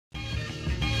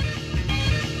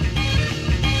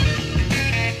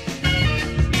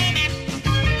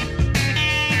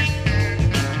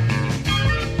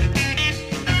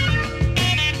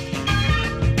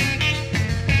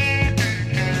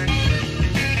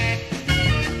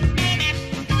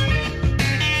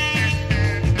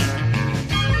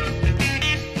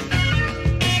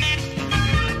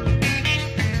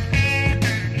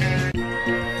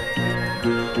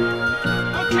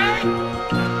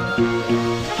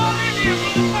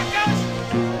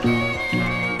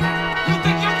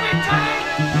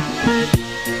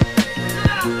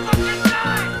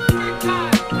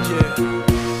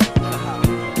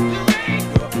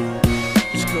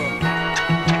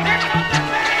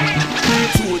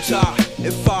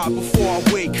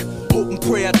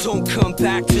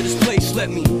back to this place, let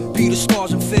me be the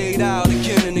stars and fade out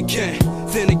again and again.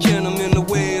 Then again, I'm in the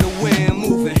way I'm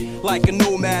moving like a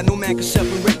nomad. No man can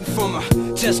separate me from my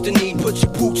destiny. Put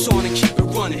your boots on and keep it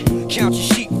running. Count your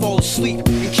sheep, fall asleep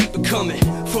and keep it coming.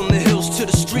 From the hills to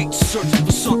the streets, searching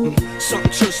for something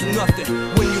church to nothing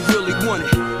when you really want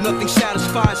it. Nothing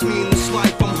satisfies me in this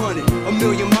life, I'm hunted. A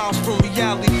million miles from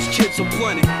reality, these kids are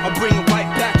blunted. I bring it right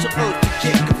back to earth to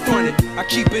get confronted. I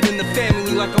keep it in the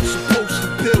family like I'm supposed to.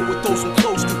 Build with those I'm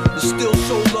close to, and still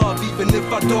show love even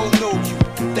if I don't know you.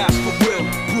 That's for real,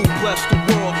 Brew bless the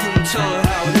world, you can tell her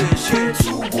how it is. Yeah.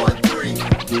 213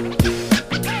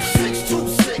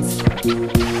 626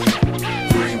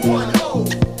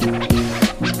 310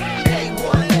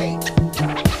 818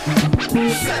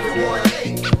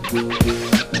 718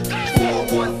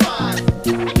 415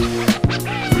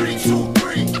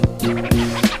 323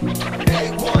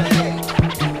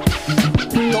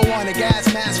 818. Go on a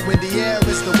gas mask when the air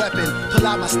is the weapon. Pull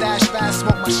out my stash fast,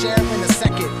 smoke my share in a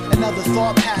second. Another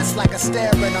thought passed like a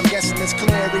stare, and I'm guessing it's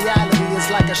clear. Reality is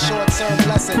like a short-term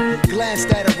lesson.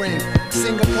 Glanced at a ring,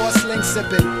 Singapore sling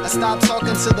sipping. I stopped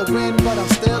talking to the wind, but I'm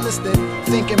still listening.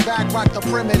 Thinking back, rock the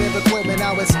primitive equipment.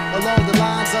 Now it's along the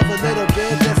lines of a little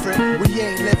bit different. We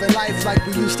ain't living life like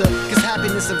we used to, cause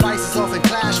happiness and vices often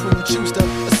clash when you choose to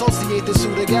associate the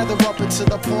two together up until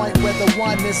the point where the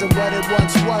one isn't what it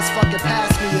once was. Fucking pass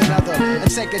me another and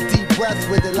take a deep breath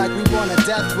with it, like we want a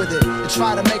death with it, and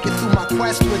try to make it through my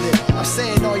quest with it. I'm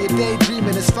saying all your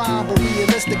daydreaming is fine, but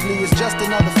realistically it's just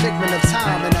another figment of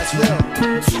time, and that's real.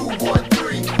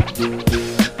 213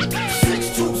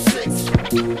 626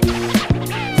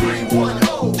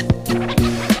 310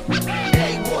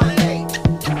 818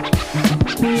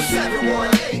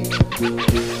 718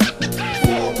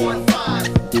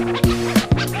 415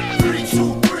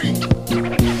 323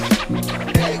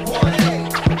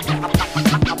 818.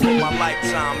 I put my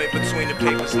lifetime in between the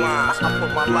paper's lines. I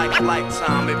put my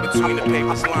lifetime in between the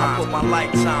paper's lines. I put my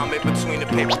lifetime in between the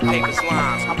paper's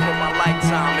lines. I put my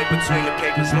lifetime in between the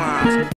paper's lines.